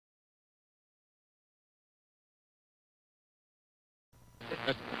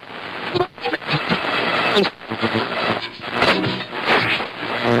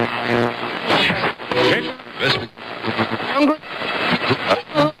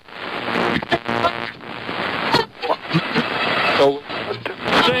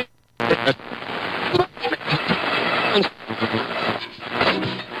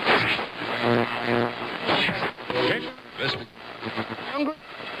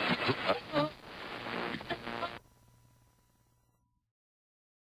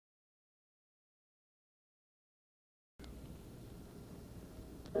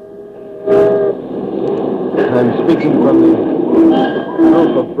I'm speaking from the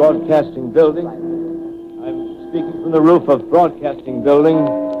roof of Broadcasting Building. I'm speaking from the roof of Broadcasting Building,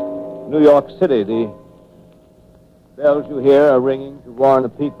 New York City. The bells you hear are ringing to warn the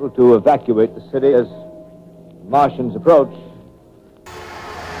people to evacuate the city as Martians approach.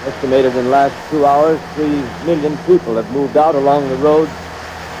 Estimated in the last 2 hours, 3 million people have moved out along the roads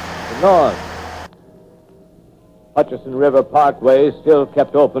to the north. Hutchison River Parkway is still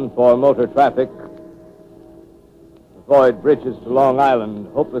kept open for motor traffic. Avoid bridges to Long Island,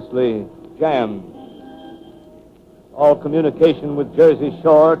 hopelessly jammed. All communication with Jersey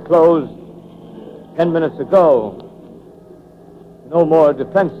Shore closed 10 minutes ago. No more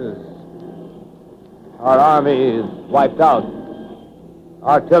defenses. Our army is wiped out.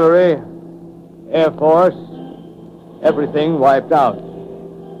 Artillery, Air Force, everything wiped out.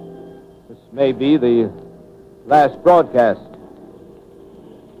 This may be the last broadcast.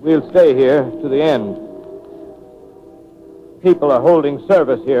 We'll stay here to the end. People are holding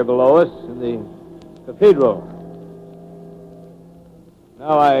service here below us in the cathedral.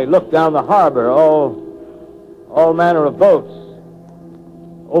 Now I look down the harbor, all manner of boats,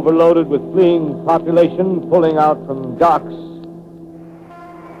 overloaded with fleeing population, pulling out from docks.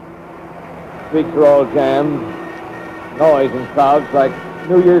 Streets are all jammed, noise and crowds like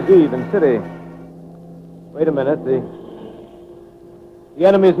New Year's Eve in city. Wait a minute, the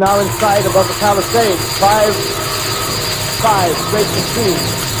enemy is now in sight above the Palisades. Five great machines.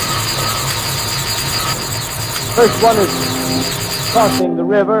 First one is crossing the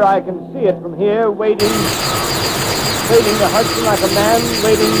river. I can see it from here, wading the Hudson like a man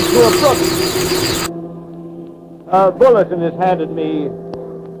wading through a brook. A bulletin is handed me.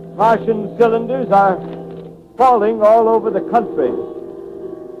 Martian cylinders are falling all over the country.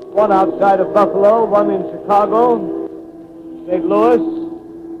 One outside of Buffalo, one in Chicago, St. Louis.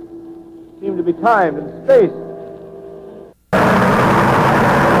 Seem to be timed and spaced.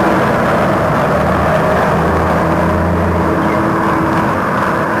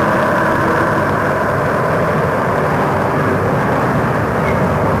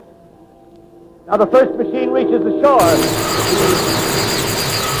 Now the first machine reaches the shore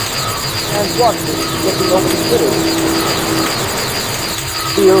and watches, looking over the city.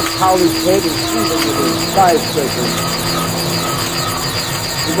 Feels Cowley's head is even with his skyscrapers.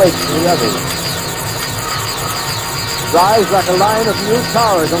 He waits for the others. Rise like a line of new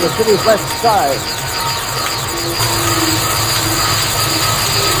towers on the city's west side.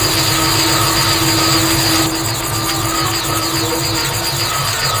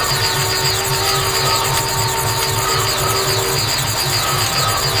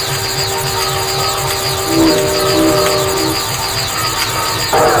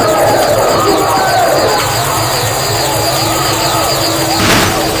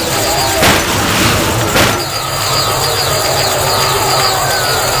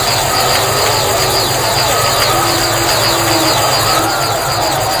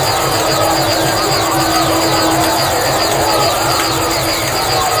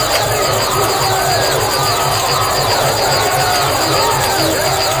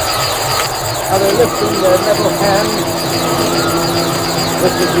 Now they're lifting their metal hands.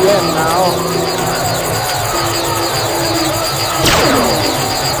 This is the end now.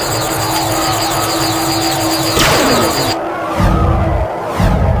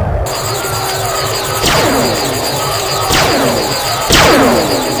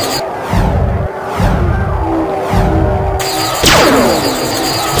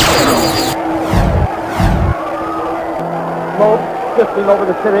 Smoke drifting over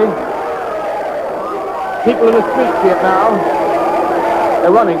the city. People in the streets see it now.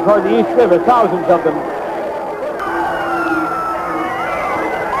 They're running toward the East River, thousands of them.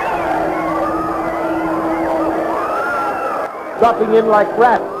 Dropping in like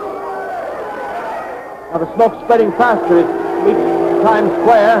rats. Now the smoke's spreading faster. It reaches Times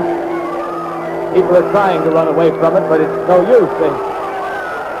Square. People are trying to run away from it, but it's no use.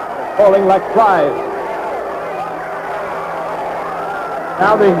 They're falling like flies.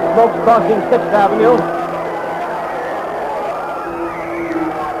 Now the smoke's crossing 6th Avenue.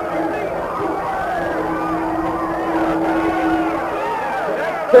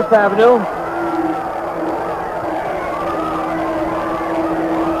 Fifth Avenue.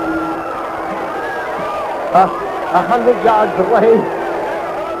 100 yards away.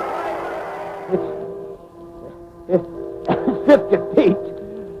 It's 50 feet.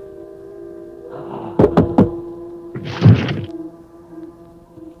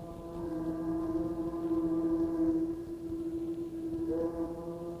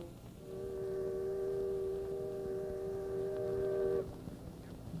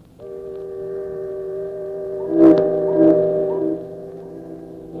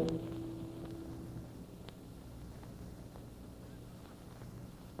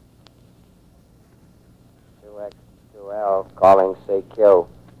 Calling CQ.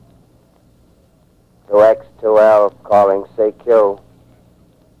 2X2L calling CQ.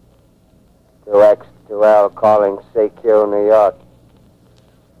 2X2L calling CQ, New York.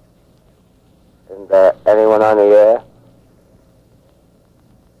 Isn't there anyone on the air?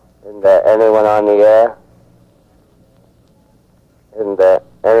 Isn't there anyone on the air? Isn't there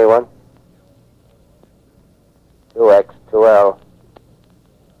anyone? 2X2L.